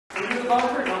Can you do the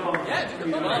bumper? No bumper. Yeah, do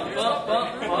the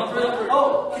bumper.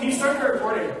 Oh, can you start the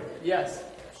recording? Yes.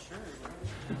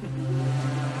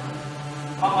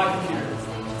 On my computer.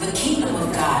 The kingdom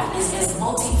of God is as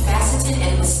multifaceted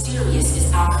and mysterious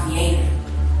as our Creator.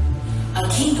 A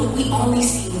kingdom we only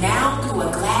see now through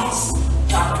a glass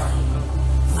darkly.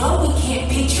 Though we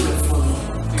can't picture it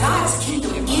fully, God's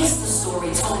kingdom is the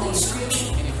story told in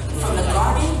Scripture, from the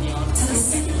garden to the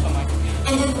city.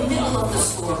 And in the middle of the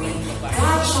story,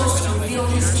 God chose to reveal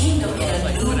His kingdom in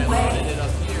a new way.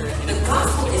 The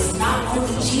gospel is not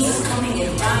only Jesus coming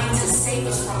and dying to save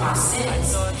us from our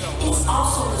sins, it's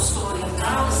also the story of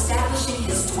God establishing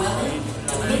His dwelling,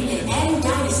 dominion, and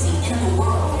dynasty in the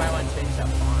world.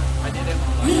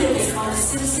 We live as both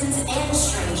citizens and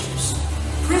strangers,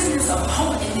 prisoners of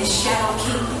hope in this shadow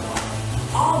kingdom,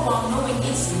 all while knowing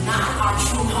it's not our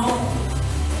true home,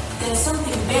 that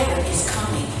something better is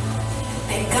coming,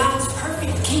 that God's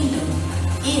perfect kingdom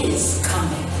is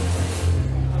coming.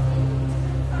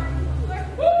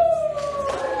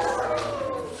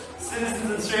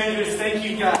 Citizens and strangers, thank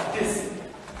you guys.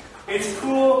 It's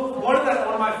cool.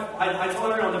 I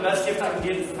told everyone the best gift I can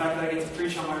get is the fact that I get to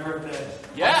preach on my birthday.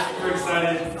 Yeah. I'm super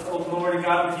excited to open the Word of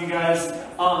God with you guys.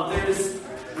 There's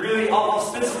really, I'll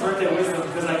spit some birthday wisdom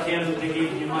because I can, but they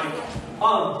gave me a mic.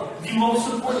 The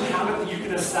most important habit that you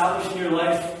can establish in your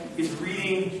life is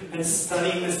reading and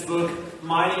studying this book,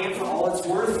 mining it for all it's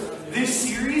worth. This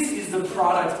series is the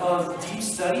product of deep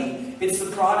study. It's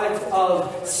the product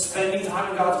of spending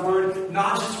time in God's Word,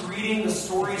 not just reading the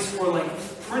stories for like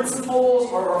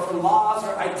principles or for laws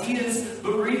or ideas,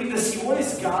 but reading to see what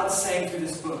is God saying through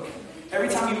this book. Every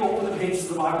time you open the pages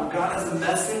of the Bible, God has a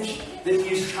message that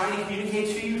He is trying to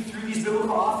communicate to you through these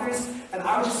biblical authors. And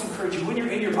I would just encourage you, when you're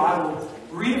in your Bible,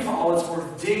 read it for all it's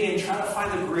worth. Dig in, try to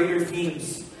find the greater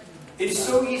themes. It's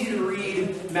so easy to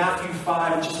read Matthew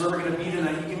 5, which is where we're going to be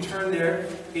tonight. You can turn there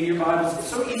in your Bibles. It's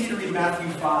so easy to read Matthew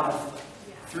 5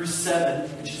 through 7,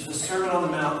 which is the Sermon on the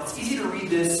Mount. It's easy to read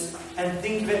this and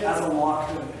think of it as a law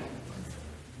code.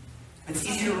 It's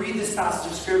easy to read this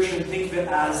passage of Scripture and think of it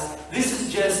as, this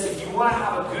is just, if you want to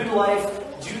have a good life,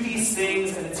 do these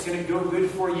things and it's going to go good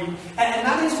for you. And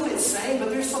that is what it's saying, but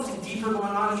there's something deeper going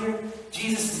on here.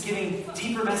 Jesus is giving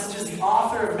deeper messages. The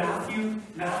author of Matthew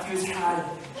has had,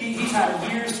 he's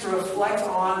had years to reflect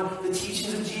on the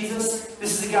teachings of Jesus.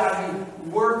 This is a guy who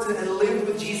worked and lived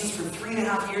with Jesus for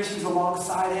 3.5 years. He's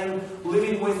alongside him,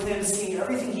 living with him, seeing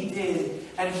everything he did.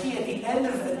 And he,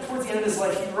 towards the end of his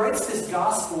life, he writes this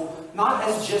gospel not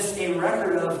as just a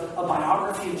record of a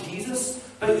biography of Jesus,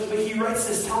 but he writes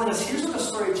this telling us, here's what the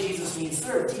story of Jesus means.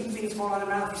 There are deep things going on in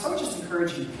Matthew. So I would just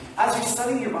encourage you, as you're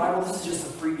studying your Bible, this is just a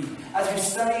freebie. As you're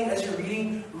studying, as you're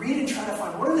reading, read and try to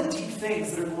find what are the deep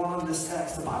things that are going on in this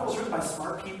text. The Bible's written by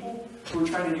smart people who are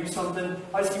trying to do something.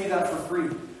 I'll just give you that for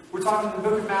free. We're talking the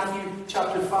book of Matthew,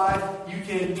 chapter 5. You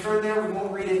can turn there. We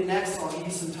won't read it next. I'll give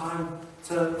you some time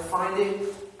to find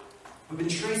it. We've been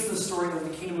tracing the story of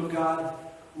the kingdom of God.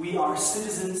 We are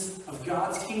citizens of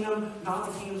God's kingdom,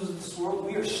 not the kingdoms of this world.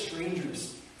 We are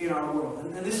strangers in our world.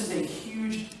 And this is a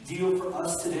huge deal for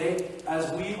us today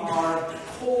as we are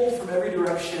pulled from every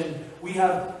direction. We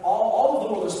have all of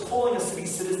the world is pulling us to be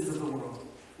citizens of the world.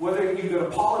 Whether you go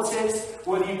to politics,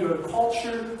 whether you go to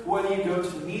culture, whether you go to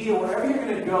the media, wherever you're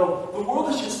going to go, the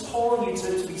world is just pulling you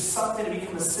to be sucked in, to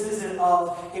become a citizen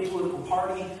of a political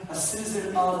party, a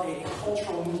citizen of a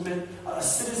cultural movement, a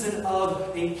citizen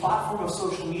of a platform of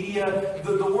social media.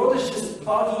 The world is just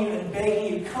bugging you and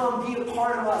begging you, come be a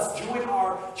part of us, join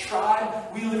our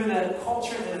tribe. We live in a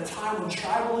culture and a time when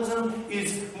tribalism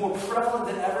is more prevalent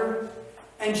than ever.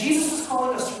 And Jesus is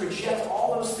calling us to reject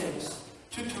all those things,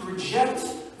 to reject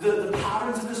the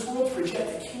patterns of this world, to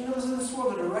reject the kingdoms of this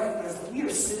world, and to recognize that we are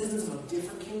citizens of a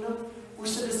different kingdom. We're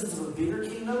citizens of a bigger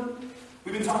kingdom.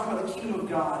 We've been talking about the kingdom of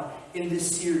God in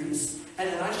this series. And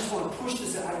I just want to push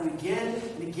this out again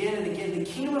and again and again. The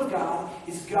kingdom of God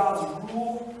is God's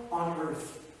rule on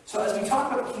earth. So as we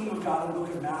talk about the kingdom of God in the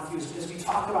book of Matthew, as we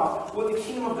talk about what the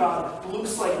kingdom of God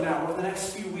looks like now over the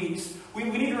next few weeks, we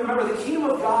need to remember the kingdom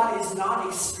of God is not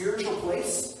a spiritual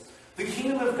place. The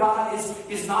kingdom of God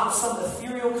is not some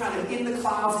ethereal kind of in the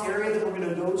clouds area that we're going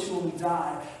to go to when we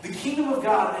die. The kingdom of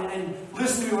God, and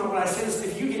listen to me when I say this,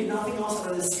 if you get nothing else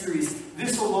out of this series,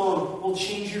 this alone will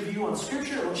change your view on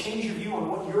Scripture. It will change your view on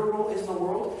what your role is in the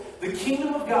world. The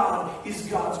kingdom of God is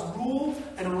God's rule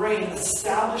and reign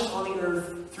established on the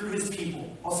earth through His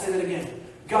people. I'll say that again.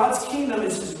 God's kingdom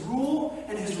is His rule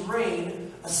and His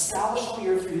reign established on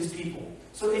the earth through His people.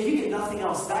 So if you get nothing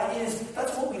else,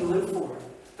 that's what we live for.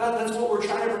 That's what we're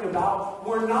trying to bring about.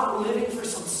 We're not living for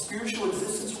some spiritual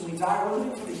existence when we die. We're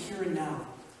living for the here and now.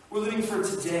 We're living for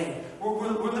today.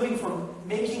 We're living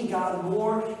making God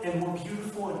more and more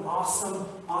beautiful and awesome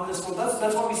on this world.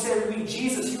 That's why we say every week,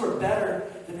 Jesus, you are better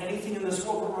than anything in this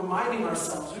world. We're reminding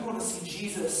ourselves, we want to see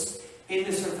Jesus in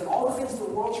this earth. And all the things the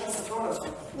world tries to throw at us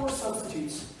are poor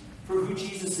substitutes for who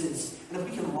Jesus is. And if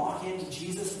we can lock into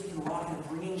Jesus, if we can lock into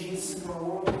bringing Jesus into our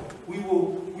world, we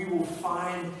will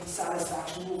find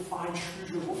satisfaction, we will find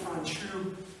true joy, we'll find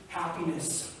true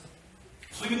happiness.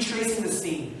 So we've been tracing this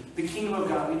theme, the kingdom of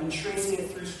God. We've been tracing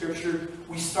it through Scripture.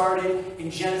 We started in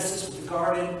Genesis with the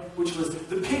garden, which was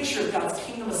the picture of God's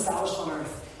kingdom established on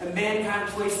earth, and mankind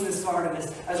placed in this garden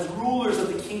as rulers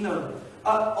of the kingdom.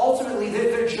 Ultimately,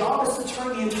 their job is to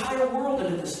turn the entire world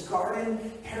into this garden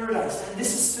paradise. And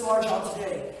this is still our job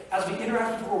today. As we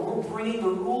interact with the world, we're bringing the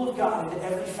rule of God into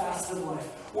every facet of life.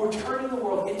 We're turning the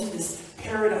world into this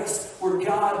paradise where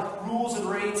God rules and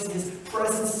reigns and His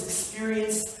presence is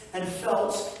experienced and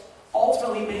felt.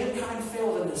 Ultimately, mankind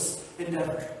failed in this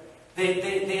endeavor.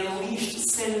 They unleashed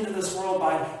sin into this world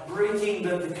by breaking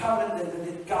the covenant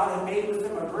that God had made with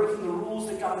them, by breaking the rules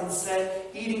that God had set,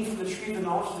 eating from the tree of the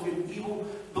knowledge of good and evil,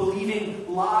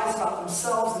 believing lies about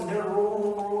themselves and their role in the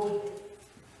world.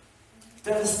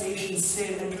 Devastation,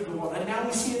 sin entered the world. And now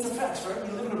we see its effects, right?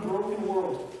 We live in a broken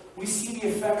world. We see the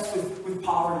effects with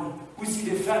poverty. We see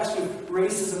the effects with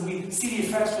racism. We see the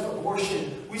effects with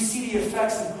abortion. We see the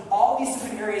effects in all these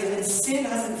different areas. And sin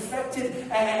has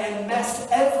infected and messed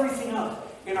everything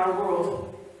up in our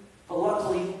world. But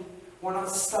luckily, we're not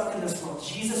stuck in this world.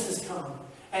 Jesus has come.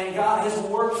 And God has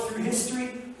worked through history.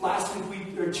 Last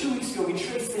week, or 2 weeks ago, we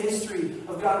traced the history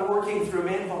of God working through a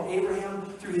man called Abraham,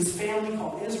 through his family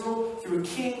called Israel, through a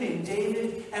king named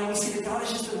David. And we see that God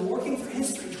has just been working through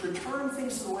history to return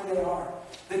things to the way they are.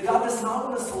 That God does not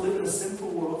want us to live in a sinful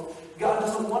world. God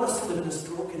doesn't want us to live in this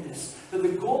brokenness. That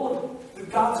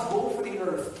God's goal for the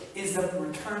earth is that we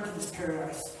return to this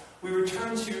paradise. We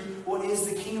return to what is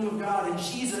the kingdom of God. And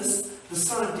Jesus, the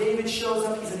son of David, shows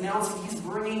up. He's announcing he's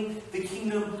bringing the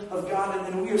kingdom of God.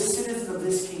 And we are citizens of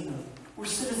this kingdom. We're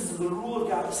citizens of the rule of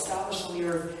God established on the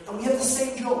earth. And we have the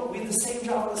same job. We have the same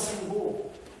job and the same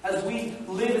goal. As we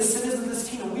live as citizens of this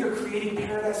kingdom, we are creating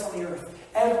paradise on the earth.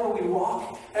 Everywhere we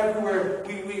walk, everywhere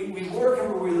we work,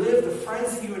 everywhere we live, the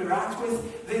friends that you interact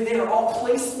with, they are all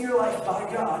placed in your life by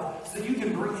God so that you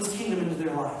can bring His kingdom into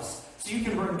their lives. So you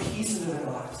can bring peace into their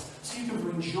lives. So you can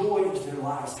bring joy into their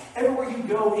lives. Everywhere you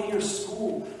go in your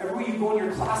school, everywhere you go in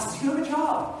your classes, you have a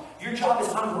job. Your job is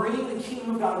I'm bringing the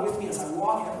kingdom of God with me as I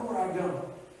walk everywhere I go.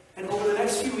 And over the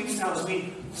next few weeks now, as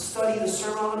we study the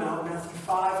Sermon on the Mount, Matthew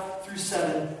 5 through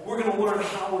 7, we're going to learn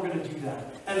how we're going to do that.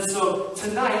 And so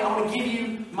tonight, I want to give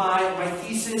you my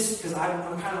thesis, because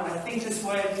I think this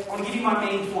way. I want to give you my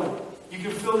main point. You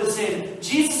can fill this in.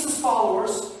 Jesus'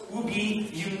 followers will be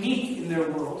unique in their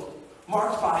world,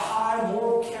 marked by high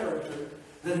moral character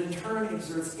that in turn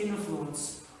exerts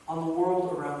influence on the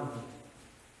world around them.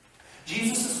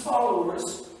 Jesus'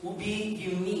 followers will be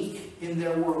unique in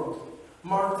their world,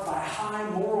 marked by high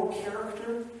moral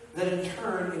character that in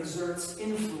turn exerts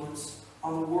influence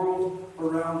on the world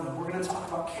around them. We're going to talk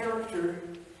about character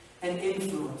and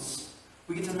influence.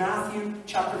 We get to Matthew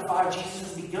chapter 5. Jesus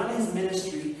has begun his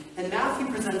ministry, and Matthew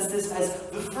presents this as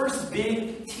the first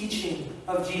big teaching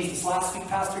of Jesus. Last week,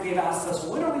 Pastor Gabe asked us,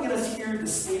 when are we going to hear the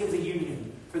State of the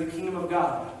Union for the kingdom of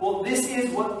God? Well, this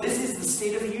is the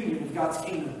State of the Union of God's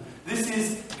kingdom. This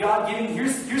is God giving,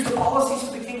 here's the policies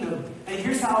for the kingdom, and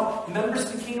here's how members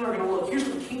of the kingdom are going to look. Here's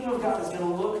what the kingdom of God is going to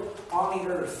look on the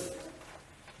earth.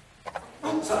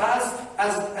 So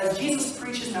as Jesus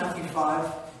preaches Matthew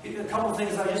 5, a couple of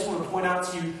things I just want to point out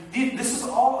to you. This is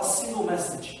all a single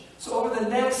message. So over the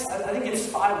next, I think it's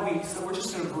 5 weeks, that we're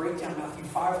just going to break down Matthew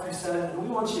 5 through 7, and we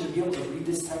want you to be able to read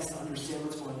this text and understand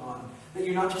what's going on. That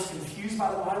you're not just confused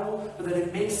by the Bible, but that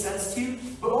it makes sense to you.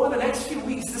 But over the next few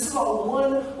weeks, this is all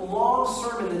one long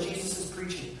sermon that Jesus is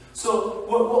preaching. So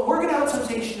what we're going to have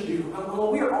temptation to do, and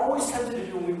what we are always tempted to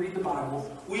do when we read the Bible,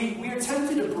 we are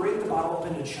tempted to break the Bible up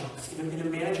into chunks, in a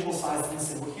manageable size, and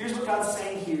say, well, here's what God's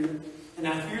saying here, and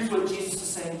now here's what Jesus is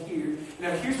saying here, and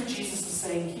now here's what Jesus is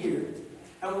saying here.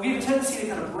 And we have a tendency to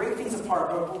kind of break things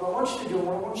apart, but what I want you to do, and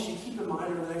what I want you to keep in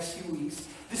mind over the next few weeks,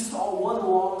 this is all one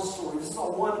long story. This is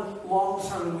all one long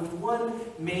sermon with one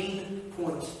main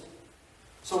point.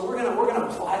 So we're gonna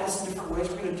apply this in different ways.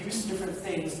 We're gonna do some different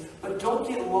things, but don't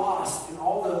get lost in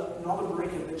all the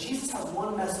breakup. But Jesus has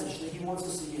one message that He wants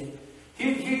us to get.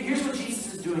 Here's what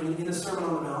Jesus is doing in the Sermon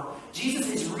on the Mount. Jesus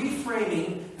is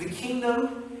reframing the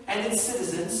kingdom and its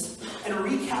citizens and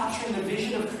recapturing the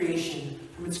vision of creation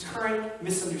from its current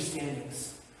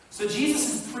misunderstandings. So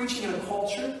Jesus is preaching in a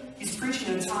culture, He's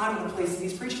preaching in a time and a place, and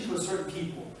He's preaching to a certain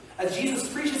people. As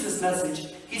Jesus preaches this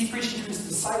message, He's preaching to His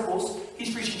disciples,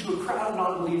 He's preaching to a crowd crowd of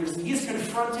non-believers, and he is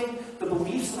confronting the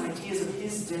beliefs and ideas of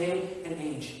his day and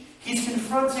age. He's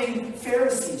confronting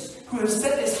Pharisees who have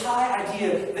set this high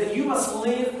idea that you must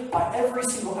live by every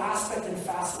single aspect and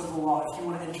facet of the law if you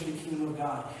want to enter the kingdom of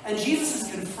God. And Jesus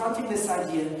is confronting this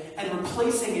idea and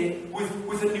replacing it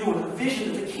with a new one, a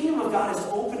vision that the kingdom of God is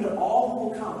open to all who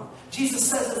will come. Jesus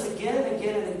says this again and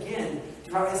again and again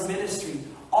throughout his ministry.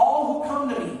 All who come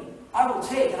to me, I will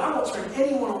take, and I won't turn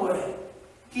anyone away.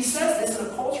 He says this in a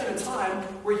culture and a time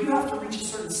where you have to reach a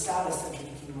certain status to enter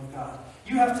the kingdom of God.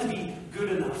 You have to be good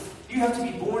enough. You have to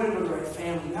be born into the right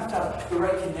family. You have to have the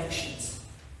right connections.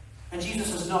 And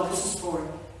Jesus says, no, this is for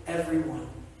everyone.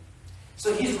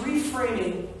 So he's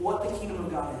reframing what the kingdom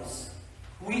of God is.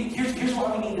 Here's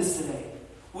why we need this today.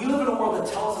 We live in a world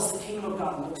that tells us the kingdom of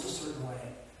God looks a certain way.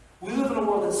 We live in a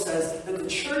world that says that the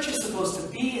church is supposed to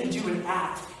be and do and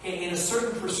act in a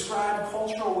certain prescribed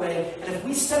cultural way. And if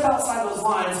we step outside those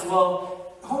lines,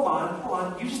 well, hold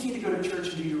on. You just need to go to church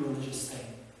and do your religious thing.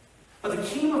 But the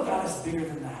kingdom of God is bigger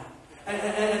than that.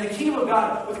 And the kingdom of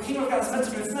God, what the kingdom of God is meant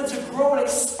to do, it's meant to grow and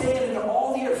expand into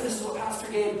all the earth. This is what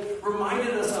Pastor Gabe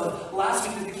reminded us of last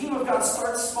week, that the kingdom of God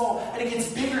starts small and it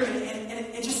gets bigger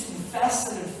and it just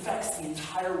invests and infects the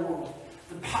entire world.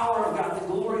 The power of God, the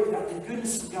glory of God, the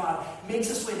goodness of God makes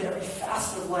its way to every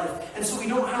facet of life. And so we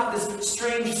don't have this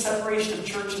strange separation of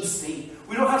church and state.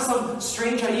 We don't have some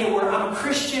strange idea where I'm a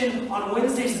Christian on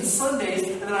Wednesdays and Sundays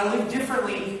and then I live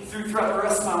differently throughout the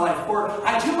rest of my life. Or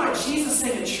I do my Jesus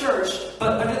thing at church,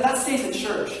 but that stays at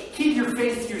church. Keep your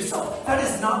faith to yourself. That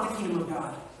is not the kingdom of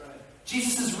God.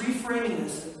 Jesus is reframing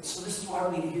this. So this is why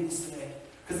we need to hear this today.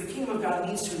 Because the kingdom of God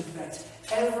needs to infect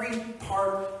every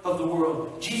part of the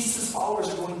world. Jesus' followers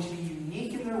are going to be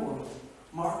unique in their world,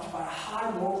 marked by a high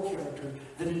moral character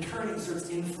that in turn exerts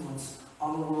influence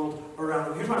on the world around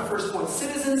them. Here's my first point.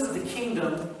 Citizens of the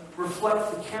kingdom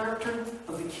reflect the character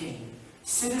of the king.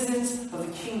 Citizens of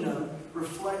the kingdom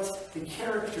reflect the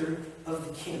character of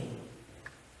the king.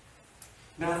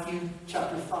 Matthew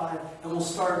chapter 5, and we'll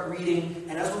start reading.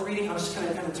 And as we're reading, I'm just going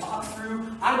to kind of talk through.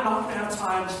 I'm not going to have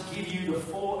time to give you the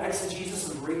full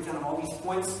exegesis and breakdown of all these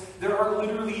points. There are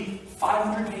literally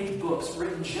 500-page books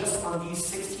written just on these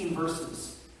 16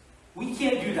 verses. We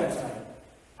can't do that tonight.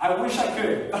 I wish I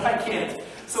could, but I can't.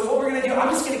 So what we're going to do, I'm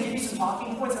just going to give you some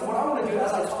talking points. And what I want to do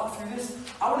as I talk through this,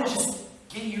 I want to just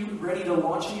get you ready to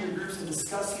launch into your groups and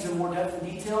discuss these in more depth and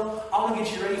detail. I want to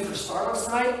get you ready for Starbucks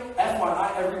tonight.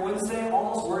 FYI, every Wednesday,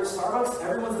 almost, we're at Starbucks.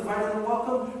 Everyone's invited and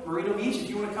welcome. Marina Beach, if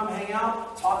you want to come hang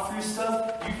out, talk through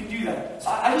stuff, you can do that. So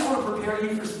I just want to prepare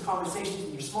you for some conversations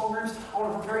in your small groups. I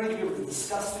want to prepare you to be able to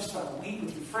discuss this throughout the week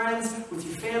with your friends, with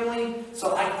your family.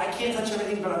 So I can't touch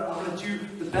everything, but I'm going to do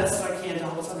the best that I can to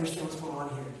help us understand what's going on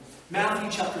here. Matthew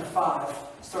chapter 5,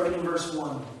 starting in verse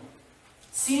 1.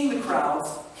 Seeing the crowds,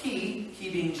 he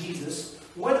being Jesus,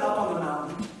 went up on the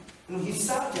mountain, and when he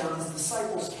sat down, his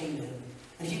disciples came to him.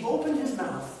 And he opened his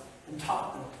mouth and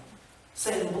taught them,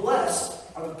 saying, Blessed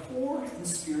are the poor in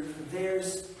spirit, for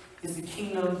theirs is the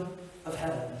kingdom of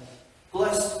heaven.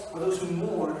 Blessed are those who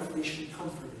mourn, for they shall be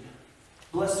comforted.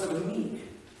 Blessed are the meek,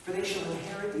 for they shall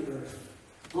inherit the earth.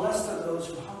 Blessed are those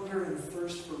who hunger and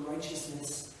thirst for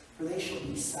righteousness, for they shall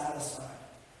be satisfied.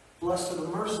 Blessed are the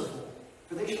merciful,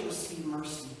 for they shall receive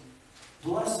mercy.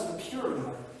 Blessed are the pure in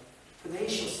heart, for they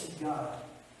shall see God.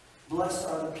 Blessed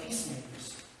are the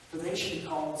peacemakers, for they shall be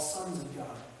called sons of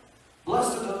God.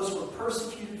 Blessed are those who are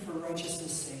persecuted for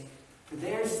righteousness' sake, for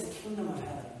theirs is the kingdom of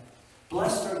heaven.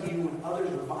 Blessed are you when others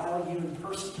revile you and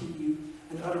persecute you,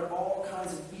 and utter all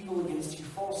kinds of evil against you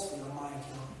falsely on my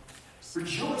account.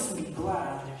 Rejoice and be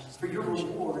glad, for your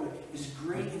reward is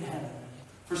great in heaven.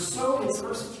 For so they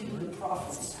persecuted the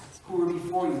prophets who were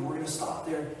before you. We're going to stop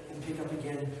there and pick up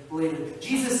again later.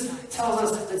 Jesus tells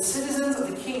us that citizens of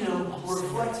the kingdom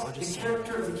reflect the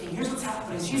character of the king. Here's what's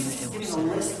happening. Jesus is giving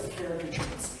a list of character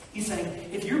traits. He's saying,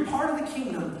 if you're part of the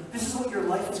kingdom, this is what your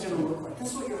life is going to look like.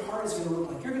 This is what your heart is going to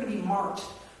look like. You're going to be marked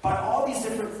by all these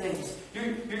different things.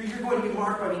 You're going to be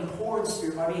marked by being poor in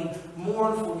spirit, by being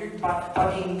mournful,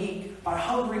 by being meek, by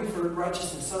hungering for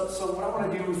righteousness. So what I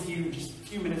want to do with you in just a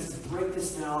few minutes is break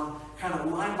this down, kind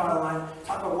of line by line,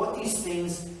 talk about what these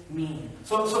things mean.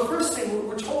 So first thing,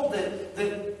 we're told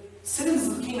that citizens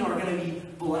of the kingdom are going to be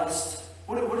blessed.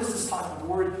 What does this talk about? The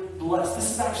word blessed.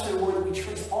 This is actually a word that we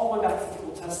trace all the way back to the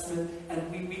Old Testament,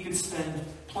 and we could spend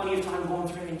plenty of time going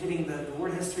through and getting the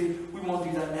word history. We won't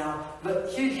do that now.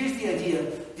 But here's the idea.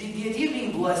 The idea of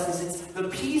being blessed is it's the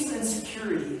peace and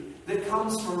security that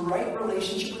comes from right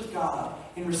relationship with God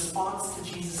in response to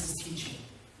Jesus' teaching.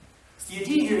 So the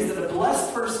idea here is that a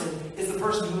blessed person is the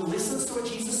person who listens to what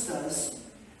Jesus does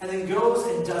and then goes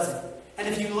and does it. And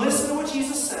if you listen to what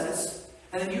Jesus says,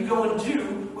 and then you go and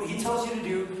do what he tells you to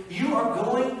do, you are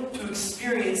going to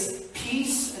experience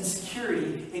peace and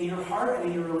security in your heart and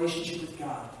in your relationship with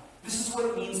God. This is what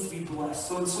it means to be blessed.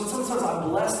 So sometimes I'm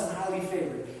blessed and highly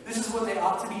favored. This is what they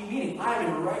ought to be meaning. I am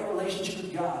in a right relationship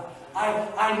with God.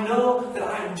 I know that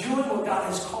I am doing what God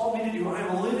has called me to do. I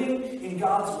am living in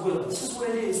God's will. This is what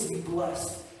it is to be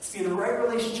blessed. It's to be in the right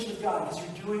relationship with God because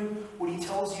you're doing what he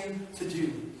tells you to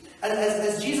do.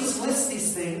 As Jesus lists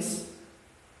these things,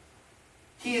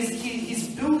 he's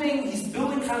building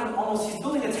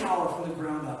a tower from the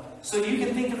ground up. So you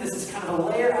can think of this as kind of a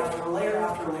layer after a layer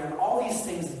after a layer. And all these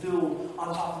things build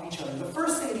on top of each other. The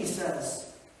first thing he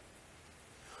says,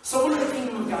 someone in the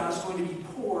kingdom of God is going to be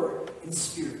poor in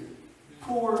spirit.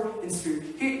 Poor in spirit.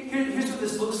 Here's what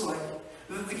this looks like.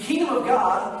 The kingdom of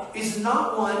God is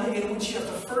not one in which you have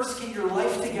to first get your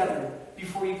life together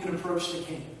before you can approach the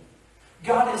king.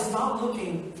 God is not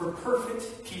looking for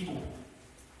perfect people.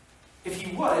 If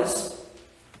he was,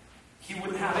 he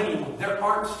wouldn't have anyone. There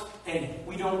aren't any.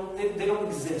 They don't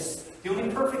exist. The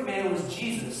only perfect man was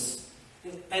Jesus.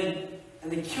 And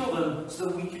they killed him so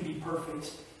that we could be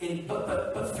perfect.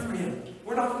 But through him.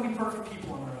 We're not going to be perfect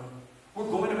people on our own.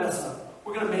 We're going to mess up.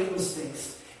 We're going to make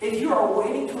mistakes. If you are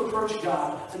waiting to approach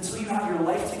God until you have your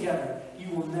life together, you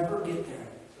will never get there.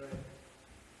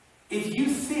 If you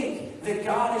think that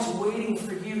God is waiting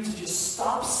for you to just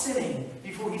stop sinning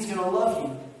before he's going to love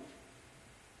you,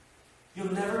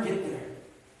 you'll never get there.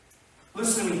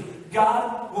 Listen to me.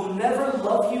 God will never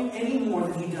love you any more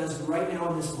than he does right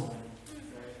now in this moment.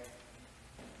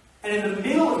 And in the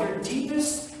middle of your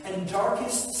deepest and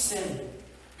darkest sin,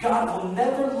 God will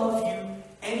never love you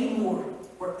any more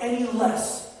or any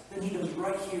less than he does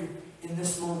right here in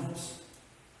this moment.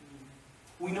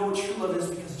 We know what true love is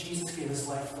because Jesus gave his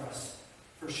life for us.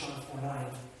 1 John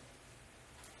 4:9.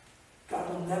 God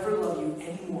will never love you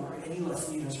any more or any less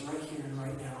than he does right here and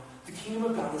right now. The kingdom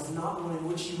of God is not one in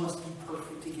which you must be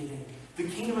perfect to get in. The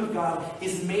kingdom of God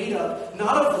is made up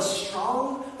not of the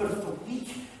strong, but of the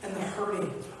weak and the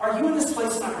hurting. Are you in this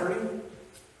place not hurting?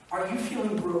 Are you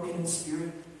feeling broken in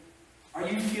spirit? Are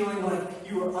you feeling like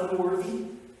you are unworthy?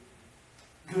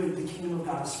 Good, the kingdom of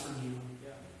God is for you.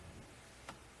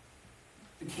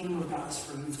 The kingdom of God is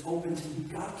for you. It's open to you.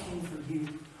 God came for you.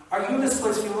 Are you in this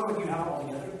place feeling like you have it all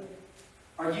together?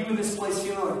 Are you in this place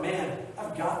feeling like, man,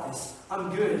 I've got this.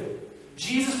 I'm good.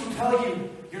 Jesus will tell you,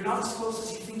 you're not as close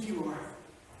as you think you are.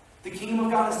 The kingdom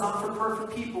of God is not for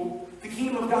perfect people. The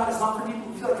kingdom of God is not for people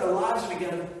who feel like their lives are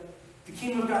together. The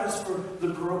kingdom of God is for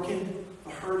the broken, the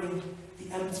hurting,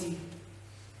 the empty,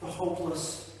 the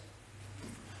hopeless.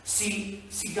 See,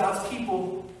 God's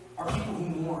people are people who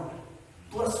mourn.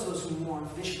 Blessed are those who mourn,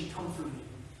 for they should be comforted.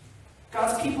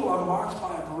 God's people are marked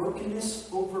by a brokenness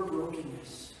over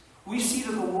brokenness. We see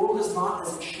that the world is not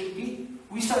as it should be.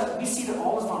 We see that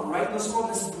all is not right in this world,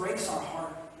 and this breaks our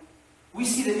heart. We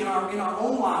see that in our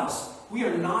own lives, we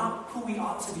are not who we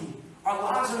ought to be. Our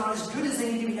lives are not as good as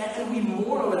they need to be, and we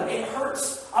mourn over that. It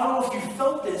hurts. I don't know if you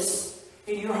felt this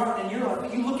in your heart and in your life,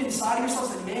 but you look inside of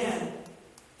yourself and say, man,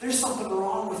 there's something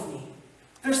wrong with me.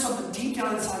 There's something deep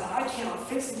down inside that I cannot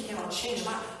fix and cannot change.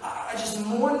 And I just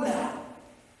mourn that.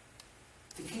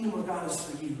 The kingdom of God is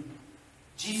for you.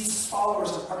 Jesus'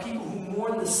 followers are people who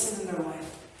mourn the sin in their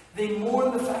life. They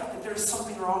mourn the fact that there's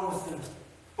something wrong with them.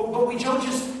 But we don't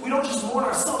just mourn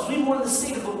ourselves. We mourn the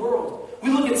state of the world. We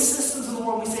look at systems in the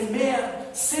world and we say,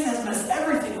 man, sin has messed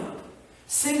everything up.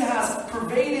 Sin has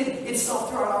pervaded itself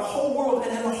throughout our whole world,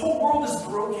 and then the whole world is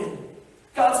broken.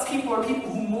 God's people are people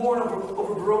who mourn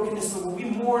over brokenness in the world. We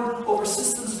mourn over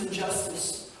systems of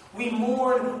injustice. We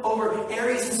mourn over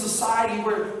areas in society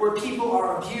where people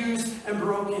are abused and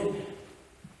broken.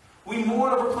 We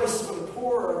mourn over places where the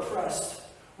poor are oppressed.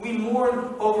 We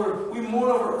mourn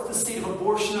over the state of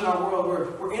abortion in our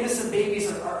world, where innocent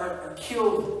babies are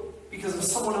killed because of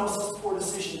someone else's poor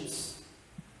decisions.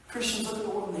 Christians look at the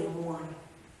world and they mourn.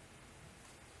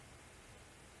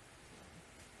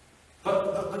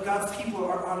 But God's people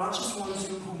are not just ones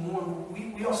who mourn.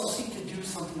 We also seek to do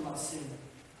something about sin.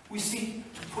 We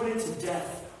seek to put it to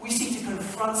death. We seek to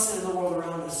confront sin in the world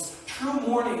around us. True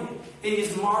mourning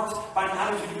is marked by an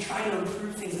attitude of trying to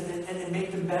improve things and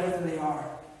make them better than they are.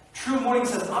 True mourning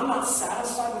says, I'm not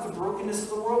satisfied with the brokenness of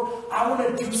the world. I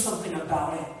want to do something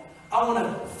about it. I want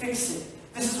to fix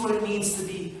it. This is what it means to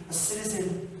be a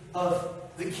citizen of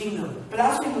the kingdom. But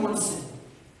as we mourn sin,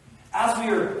 as we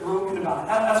are broken about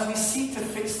it, as we seek to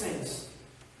fix things,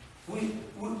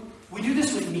 we do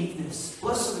this with meekness.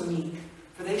 Blessed are the meek,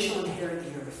 for they shall inherit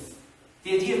the earth.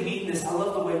 The idea of meekness, I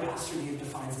love the way Pastor Dave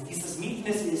defines it. He says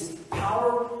meekness is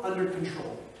power under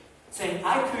control. Saying,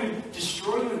 I could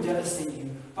destroy you and devastate you,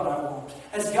 but but I won't.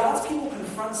 As God's people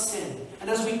confront sin, and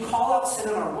as we call out sin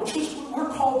in our world, which is what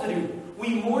we're called to do,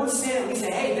 we mourn sin, and we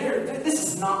say, hey, this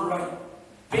is not right.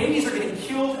 Babies are getting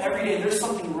killed every day, and there's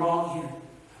something wrong here.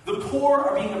 The poor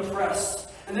are being oppressed,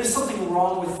 and there's something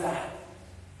wrong with that.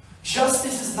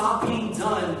 Justice is not being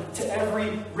done to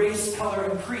every race, color,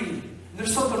 and creed. And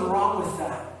there's something wrong with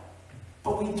that.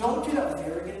 But we don't do that with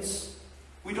arrogance.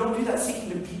 We don't do that seeking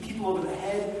to beat people over the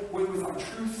head with our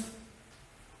truth.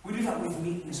 We do that with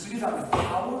meekness. We do that with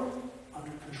power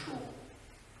under control.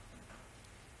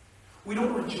 We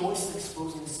don't rejoice in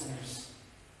exposing sinners.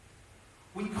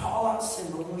 We call out sin,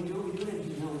 but when we do it in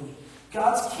humility.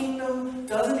 God's kingdom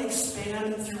doesn't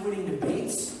expand through winning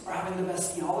debates or having the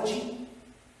best theology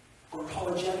or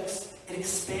apologetics. It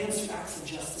expands through acts of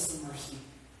justice and mercy.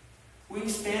 We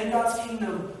expand God's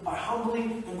kingdom by humbly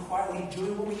and quietly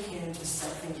doing what we can to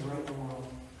set things right in the world.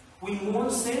 We mourn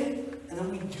sin, and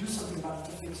then we do something about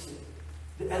it to fix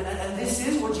it. And this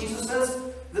is what Jesus says,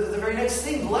 the very next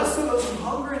thing. Blessed are those who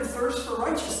hunger and thirst for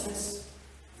righteousness,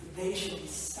 for they shall be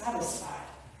satisfied.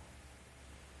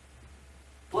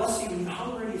 Bless you when you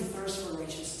hunger and you thirst for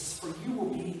righteousness, for you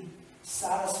will be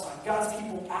satisfied. God's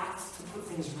people act to put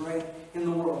things right in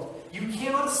the world. You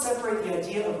cannot separate the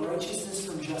idea of righteousness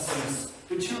from justice.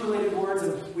 They're two related words,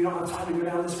 and we don't have time to go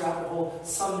down this rabbit hole.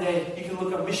 Someday you can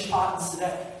look up mishpat and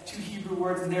tzedek, two Hebrew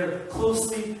words, and they're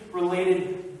closely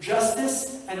related.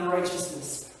 Justice and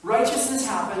righteousness. Righteousness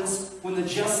happens when the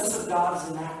justice of God is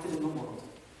enacted in the world.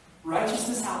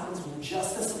 Righteousness happens when the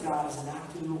justice of God is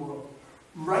enacted in the world.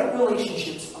 Right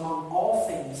relationships among all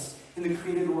things in the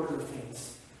created order of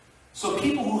things. So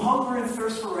people who hunger and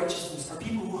thirst for righteousness are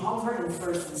people who hunger and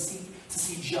thirst and seek to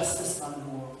see justice done in the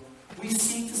world. We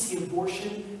seek to see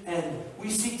abortion end. We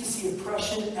seek to see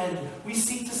oppression end. We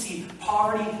seek to see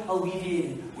poverty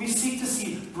alleviated. We seek to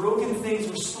see broken things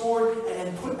restored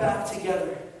and put back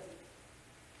together.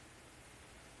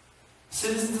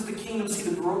 Citizens of the kingdom see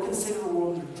the broken state of the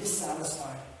world and are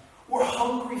dissatisfied. We're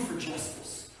hungry for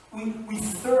justice. We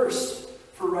thirst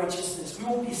for righteousness. We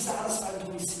won't be satisfied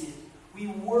until we see it. We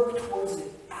work towards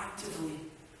it actively.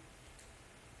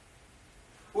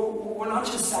 We're not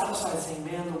just satisfied saying,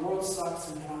 man, the world sucks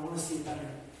and I want to see it better.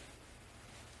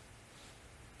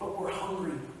 But we're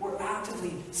hungry. We're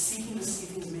actively seeking to see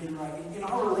things made right. In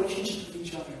our relationship with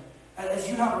each other, as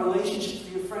you have relationships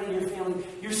with your friend and your family,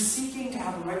 you're seeking to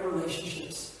have the right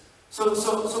relationships. So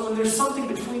when there's something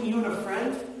between you and a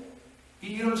friend,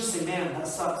 you don't just say, man, that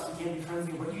sucks, we can't be friends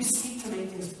anymore. You seek to make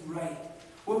things right.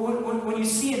 When you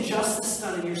see injustice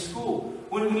done in your school,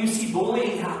 when you see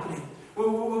bullying happening,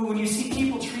 when you see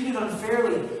people treated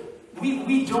unfairly,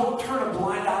 we don't turn a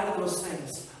blind eye to those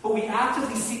things, but we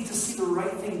actively seek to see the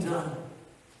right thing done.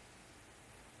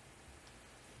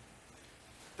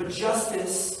 But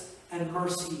justice and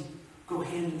mercy go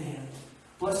hand in hand.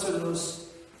 Blessed are the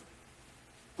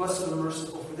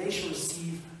merciful, for they shall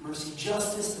receive mercy.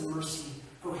 Justice and mercy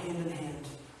go hand in hand.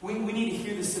 We need to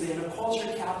hear this today. In a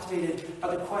culture captivated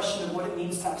by the question of what it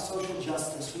means to have social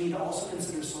justice, we need to also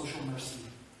consider social mercy.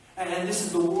 And this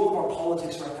is the world of our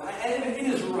politics right now. And it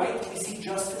is right that we seek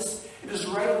justice. It is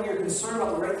right that we are concerned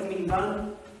about the right thing being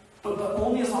done. But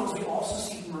only as long as we also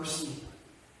seek mercy.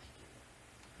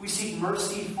 We seek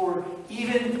mercy for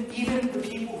even the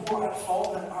people who are at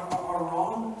fault and are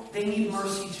wrong. They need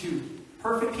mercy too.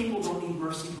 Perfect people don't need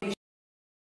mercy. They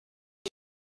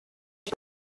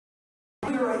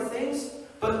do the right things,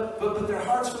 but their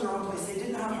hearts were in the wrong place. They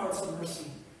didn't have hearts of mercy.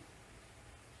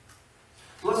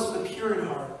 Blessed are the pure in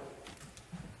heart,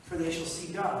 for they shall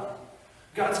see God.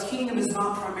 God's kingdom is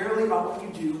not primarily about what you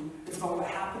do. It's about what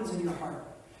happens in your heart.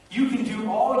 You can do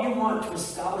all you want to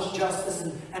establish justice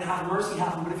and have mercy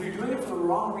happen, but if you're doing it for the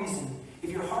wrong reason,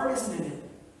 if your heart isn't in it,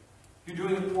 you're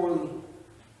doing it poorly.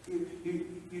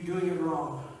 You're doing it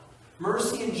wrong.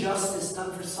 Mercy and justice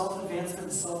done for self-advancement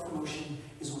and self-promotion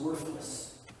is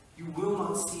worthless. You will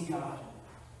not see God.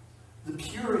 The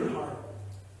pure in heart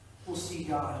will see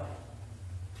God.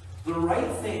 The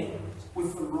right thing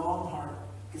with the wrong heart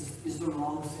is the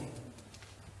wrong thing.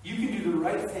 You can do the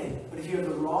right thing, but if you have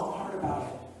the wrong heart about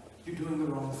it, you're doing the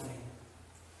wrong thing.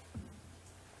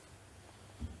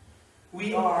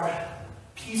 We are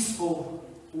peaceful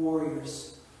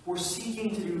warriors. We're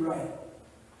seeking to do right,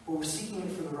 but we're seeking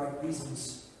it for the right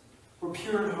reasons. We're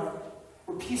pure in heart.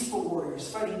 We're peaceful warriors,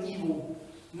 fighting evil,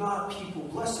 not people.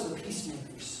 Blessed are the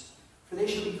peacemakers, for they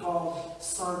shall be called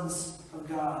sons of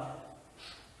God.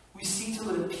 We seek to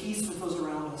live at peace with those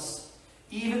around us,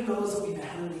 even those that we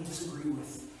vehemently disagree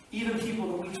with, even people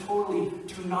that we totally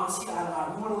do not see eye to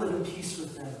eye. We want to live in peace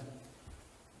with them.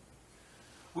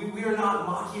 We are not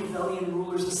Machiavellian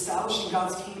rulers establishing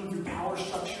God's kingdom through power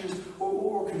structures or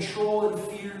or control and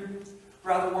fear.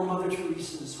 Rather, we're Mother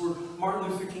Teresa's. We're Martin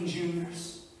Luther King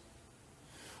Jr.'s.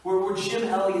 We're Jim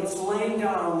Elliott's, laying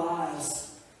down our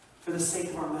lives for the sake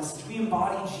of our message. We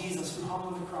embody Jesus who hung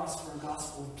on the cross for a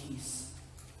gospel of peace.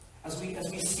 As we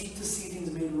seek to see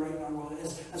things made right in our world,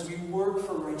 as we work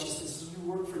for righteousness, as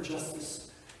we work for justice,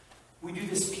 we do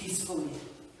this peacefully.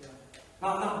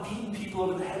 Not beating people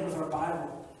over the head with our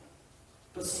Bible,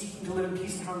 but seeking to live in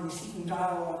peace and harmony, seeking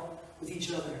dialogue with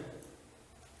each other.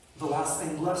 The last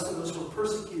thing, blessed are those who are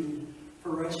persecuted for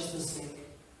righteousness' sake,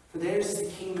 for theirs is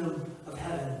the kingdom of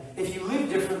heaven. If you live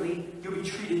differently, you'll be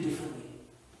treated differently.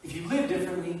 If you live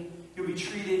differently, you'll be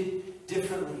treated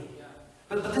differently.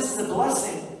 But this is a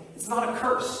blessing. It's not a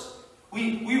curse.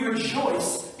 We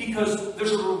rejoice because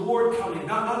there's a reward coming.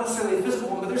 Not necessarily a physical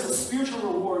one, but there's a spiritual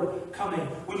reward coming.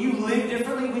 When you live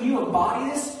differently, when you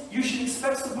embody this, you should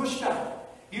expect some pushback.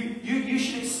 You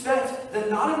should expect that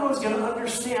not everyone's going to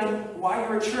understand why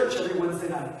you're at church every Wednesday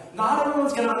night. Not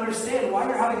everyone's going to understand why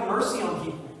you're having mercy on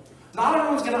people. Not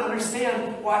everyone's going to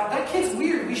understand why that kid's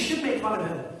weird. We should make fun of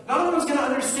him. Not everyone's going to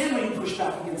understand when you push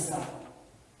back against that.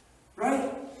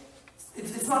 Right?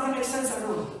 It's not going to make sense to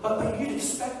everyone. But you'd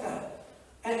expect that.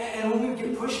 And when we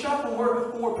get pushed back, when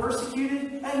we're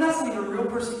persecuted, and that's not even real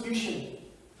persecution.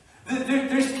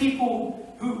 There's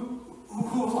people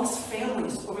who have lost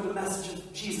families over the message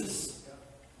of Jesus.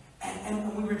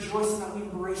 And we rejoice in that, we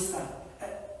embrace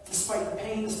that. Despite the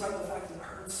pain, despite the fact that it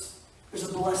hurts, there's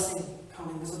a blessing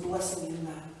coming. There's a blessing in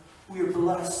that. We are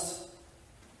blessed.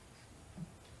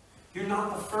 You're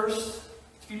not the first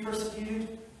to be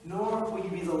persecuted, nor will you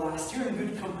be the last. You're in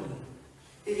good company.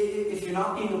 If you're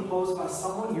not being opposed by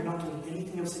someone, you're not doing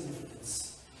anything of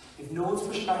significance. If no one's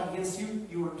pushed back against you,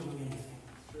 you aren't doing anything.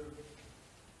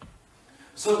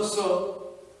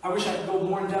 So I wish I could go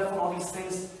more in depth on all these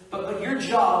things, but your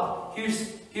job,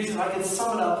 here's if I could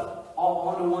sum it up all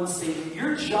onto one statement.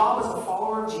 Your job as a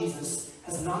follower of Jesus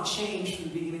has not changed from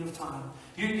the beginning of time.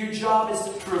 Your job is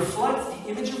to reflect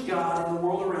the image of God in the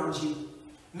world around you,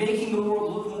 making the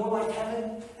world look more like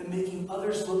heaven and making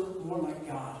others look more like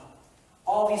God.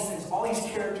 All these things, all these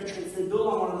character traits, they build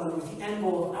on one another with the end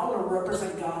goal of I want to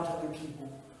represent God to other people.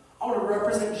 I want to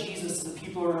represent Jesus to the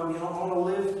people around me. I want to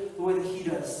live the way that He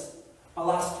does. My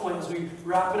last point as we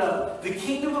wrap it up. The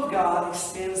kingdom of God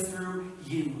expands through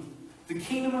you. The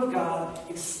kingdom of God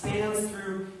expands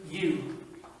through you.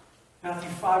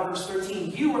 Matthew 5, verse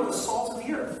 13. You are the salt of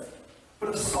the earth. But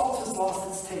if salt has lost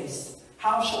its taste,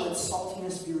 how shall its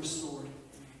saltiness be restored?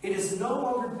 It is no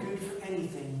longer good for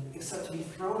anything except to be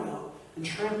thrown out and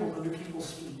trampled under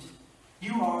people's feet.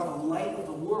 You are the light of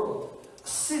the world. A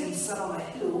city set on a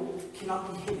hill cannot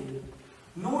be hidden.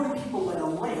 Nor do people light a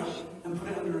lamp and put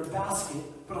it under a basket,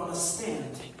 but on a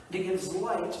stand, and it gives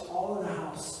light to all in the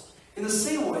house. In the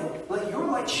same way, let your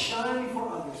light shine before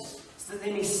others, so that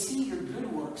they may see your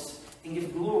good works and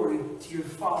give glory to your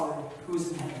Father who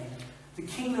is in heaven. The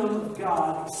kingdom of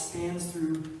God expands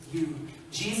through you.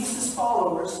 Jesus'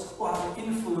 followers will have an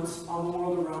influence on the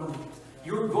world around them.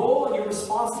 Your goal and your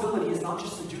responsibility is not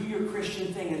just to do your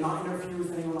Christian thing and not interfere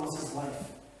with anyone else's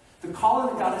life. The calling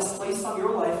that God has placed on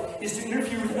your life is to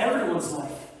interfere with everyone's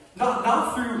life.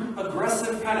 Not through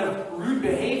aggressive kind of rude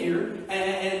behavior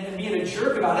and being a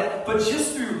jerk about it, but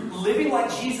just through living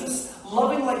like Jesus,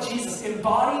 loving like Jesus,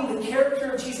 embodying the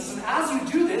character of Jesus. And as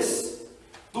you do this,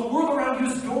 the world around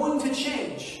you is going to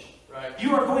change. Right.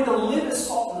 You are going to live as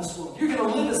salt in this world. You're going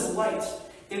to live as light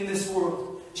in this world.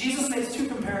 Jesus makes two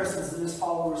comparisons that his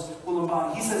followers will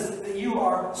embody. He says that you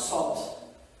are salt.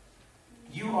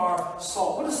 You are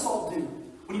salt. What does salt do?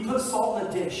 When you put salt in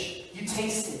a dish, you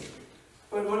taste it.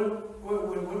 I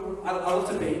love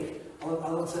to bake. I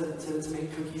love to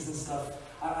make cookies and stuff.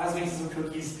 I was making some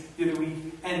cookies the other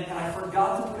week, and I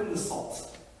forgot to put in the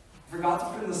salt.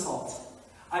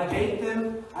 I baked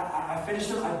them. I finished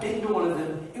them. I bit into one of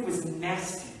them. It was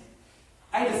nasty.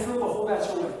 I had to throw the whole batch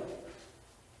away.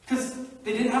 Because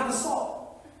they didn't have the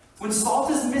salt. When salt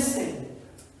is missing,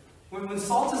 when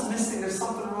salt is missing, there's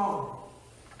something wrong.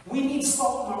 We need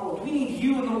salt in our world. We need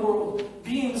you in the world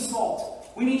being salt.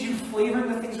 We need you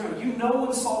flavoring the things around. You know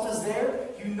when salt is there.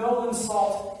 You know when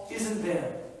salt isn't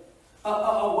there.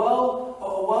 A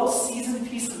well-seasoned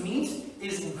piece of meat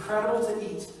is incredible to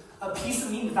eat. A piece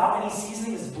of meat without any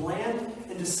seasoning is bland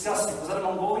and disgusting. I was at a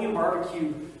Mongolian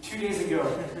barbecue 2 days ago,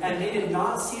 and they did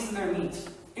not season their meat.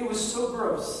 It was so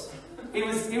gross. It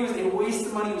was a waste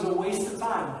of money. It was a waste of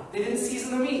time. They didn't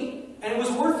season their meat, and it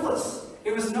was worthless.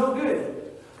 It was no good.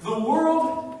 The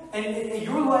world and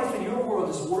your life and your world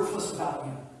is worthless without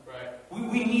you.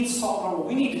 Right. We need salt in our world.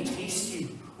 We need to taste you.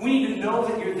 We need to know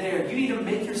that you're there. You need to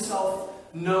make yourself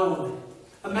known.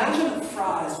 Imagine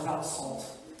fries without salt.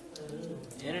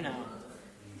 In and out.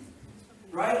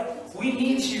 Right? We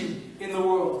need you in the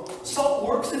world. Salt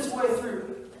works its way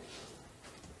through.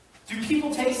 Do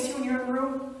people taste you when you're in the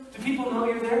room? Do people know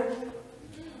you're there?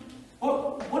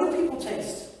 What do people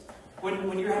taste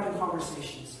when you're having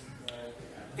conversations?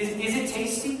 Is it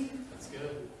tasty? That's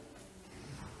good.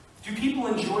 Do people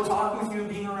enjoy talking with you and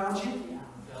being around you?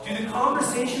 Do the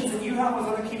conversations that you have with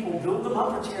other people build them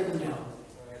up or tear them down?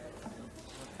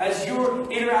 As you're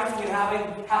interacting and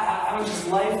having just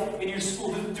life in your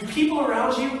school, do people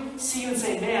around you see you and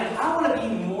say, man, I want to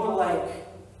be more like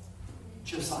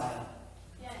Josiah?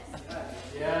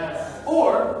 Yes.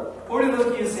 Or do they look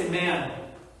at you and say, man,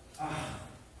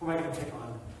 who am I going to pick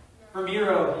on?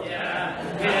 Ramiro. Yeah.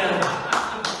 Man,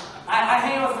 I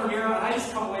hang out with Ramiro and I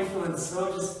just come away feeling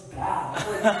so just bad.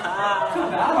 I feel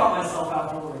bad about myself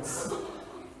afterwards.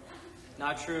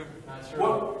 Not true. Not true.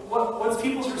 What's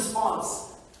people's response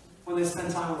when they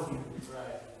spend time with you?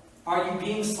 Right. Are you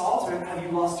being salt or have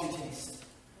you lost your taste?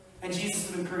 And Jesus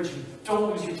would encourage you,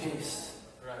 don't lose your taste.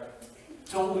 Right.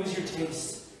 Don't lose your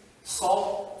taste.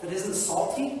 Salt that isn't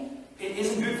salty, it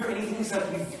isn't good for anything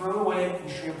except to be thrown away and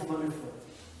trampled underfoot.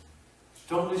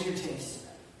 Don't lose your taste.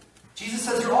 Jesus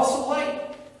says you're also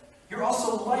light. You're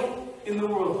also light in the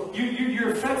world.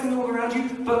 You're affecting the world around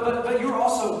you, but you're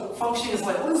also functioning as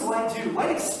light. What does light do?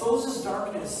 Light exposes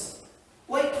darkness.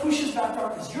 Light pushes back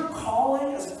darkness. Your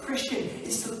calling as a Christian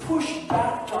is to push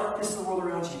back darkness in the world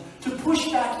around you. To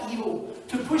push back evil.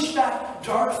 To push back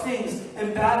dark things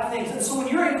and bad things. And so when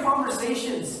you're in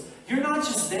conversations, you're not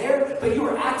just there, but you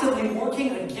are actively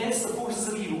working against the forces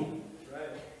of evil. Right.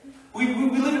 We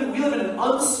live in an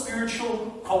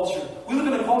unspiritual culture. We live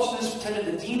in a culture that's pretended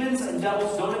that demons and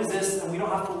devils don't exist and we don't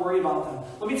have to worry about them.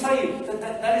 Let me tell you,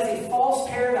 that is a false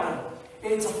paradigm.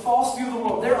 It's a false view of the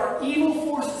world. There are evil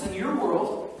forces in your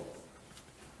world,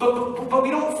 but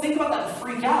we don't think about that and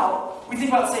freak out. We think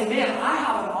about saying, man, I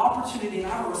have an opportunity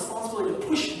and I have a responsibility to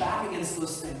push back against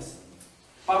those things.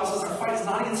 The Bible says our fight is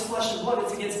not against flesh and blood,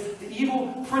 it's against the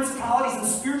evil principalities and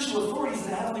spiritual authorities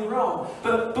in the heavenly realm.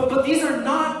 But these are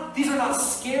not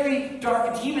scary,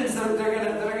 dark demons that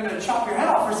are gonna chop your head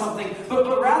off or something,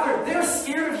 but rather they're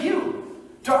scared of you.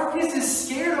 Darkness is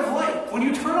scared of light. When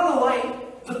you turn on a light,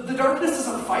 the darkness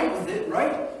doesn't fight with it,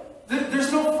 right?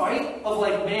 There's no fight of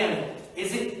like, man,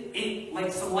 is it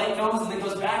like some light comes and then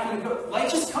goes back and it goes. Light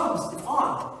just comes, it's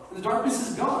on, and the darkness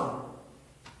is gone.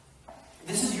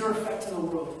 This is your effect in the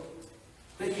world.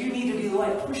 That you need to be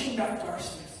light, pushing back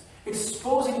darkness,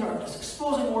 exposing darkness,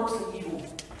 exposing works of evil.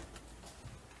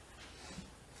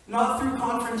 Not through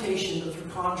confrontation, but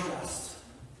through contrast.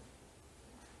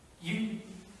 You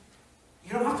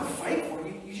don't have to fight for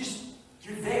it.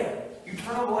 You're there. You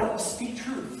turn on the light. You speak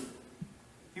truth.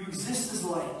 You exist as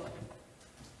light.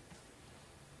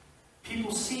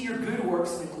 People see your good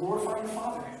works and they glorify your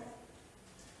Father.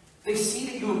 They see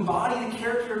that you embody the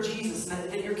character of Jesus,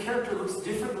 and that your character looks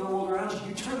different than the world around you.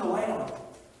 You turn the light on.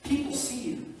 People see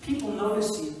you. People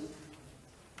notice you.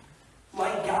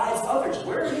 Light guides others.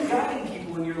 Where are you guiding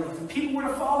people in your life? If people were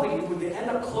to follow you, would they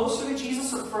end up closer to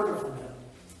Jesus or further from Him?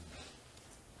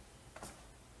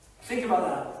 Think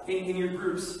about that in your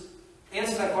groups.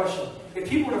 Answer that question. If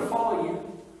people were to follow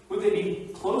you, would they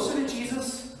be closer to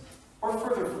Jesus or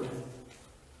further from Him?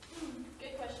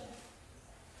 Good question.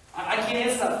 I can't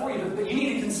answer that for you, but you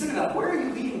need to consider that. Where are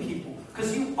you leading people?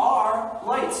 Because you are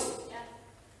light. Yeah.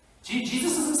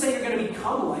 Jesus doesn't say you're going to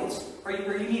become light, or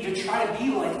you need to try to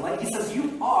be like light. He says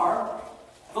you are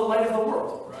the light of the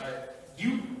world. Right.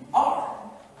 You are.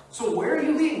 So where are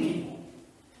you leading people?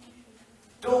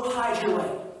 Don't hide your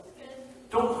light.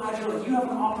 Don't hide your light. You have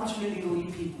an opportunity to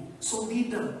lead people. So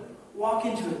lead them. Walk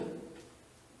into it.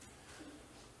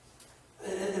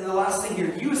 And the last thing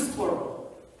here, you is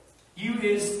plural. You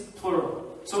is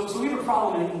plural. So we have a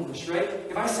problem in English, right?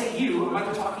 If I say you, I'm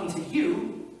either talking to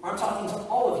you or I'm talking to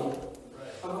all of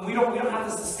you. Right. We don't have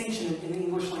this distinction in the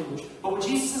English language. But what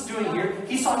Jesus is doing here,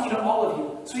 He's talking to all of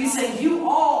you. So He's saying you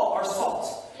all are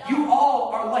salt. You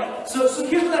all are light. So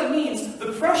here's what that means.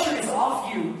 The pressure is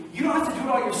off you. You don't have to do it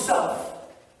all yourself.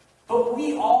 But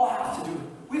we all have to do it.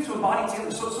 We have to embody it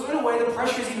together. So in a way, the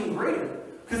pressure is even greater.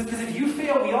 Because if you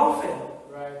fail, we all fail.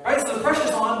 Right? So the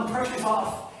pressure's on, the pressure's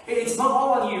off. It's not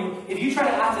all on you. If you try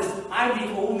to act as, I'm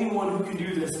the only one who can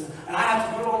do this, and I have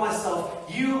to do it all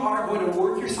myself, you are going to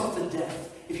work yourself to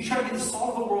death. If you try to get the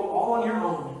salt of the world all on your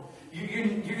own, you're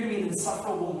going to be an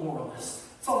insufferable moralist.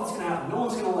 That's all that's going to happen. No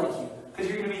one's going to like you. Because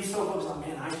you're going to be so focused on,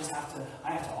 man,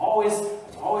 I have to always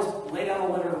lay down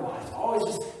the letter of the law. I have to always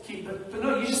just keep, but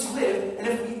no, you just live. And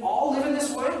if we all live in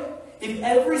this way, if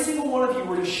every single one of you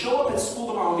were to show up at school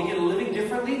tomorrow and begin living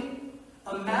differently,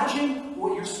 Imagine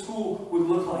what your school would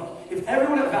look like. If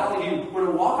everyone at Valley View were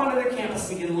to walk onto their campus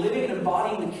and begin living and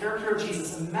embodying the character of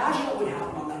Jesus, imagine what would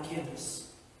happen on that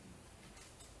campus.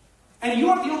 And you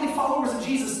aren't the only followers of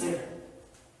Jesus there.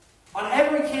 On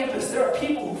every campus, there are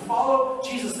people who follow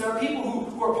Jesus. There are people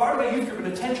who are part of a youth group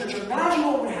and attend church. Imagine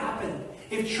what would happen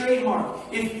if Trademark,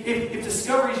 if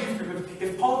Discovery's youth group,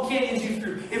 if Palm Canyon's youth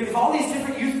group, if all these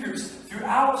different youth groups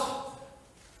throughout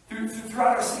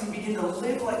our city begin to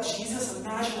live like Jesus.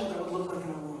 Imagine what that would look like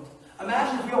in our world.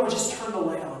 Imagine if we all would just turn the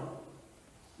light on.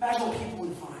 Imagine what people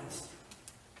would find.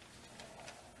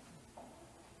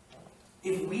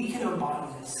 If we can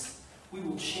embody this, we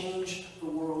will change the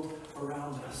world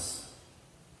around us.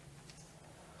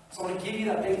 So I want to give you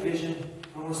that big vision.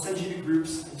 I want to send you to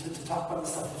groups and to talk about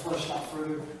this stuff and flesh it out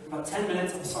further. In about 10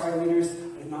 minutes. I'm sorry, leaders.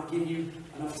 I did not give you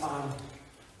enough time.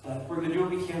 But we're going to do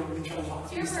what we can. We're going to try to talk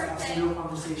to you, have some real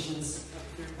conversations.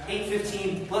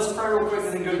 8:15. Let's pray real quick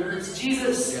and then go to groups.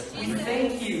 Jesus, we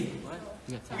thank you.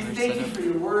 We thank you for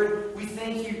your word. We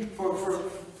thank you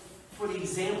for the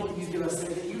example that you give us there.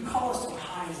 That you call us to a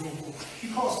high example.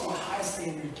 You call us to a high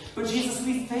standard. But Jesus,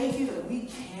 we thank you that we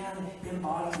can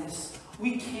embody this.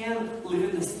 We can live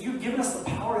in this. You've given us the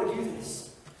power to do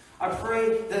this. I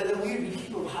pray that we would be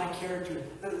people of high character.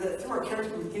 That through our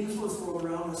character we would influence the world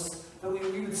around us. That we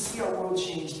would see our world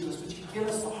change through us. But you give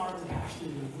us the heart and the passion to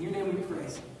do it. In your name we pray.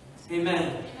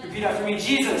 Amen. Repeat after me.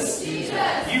 Jesus,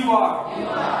 you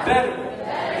are better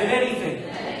than anything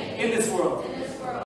in this world.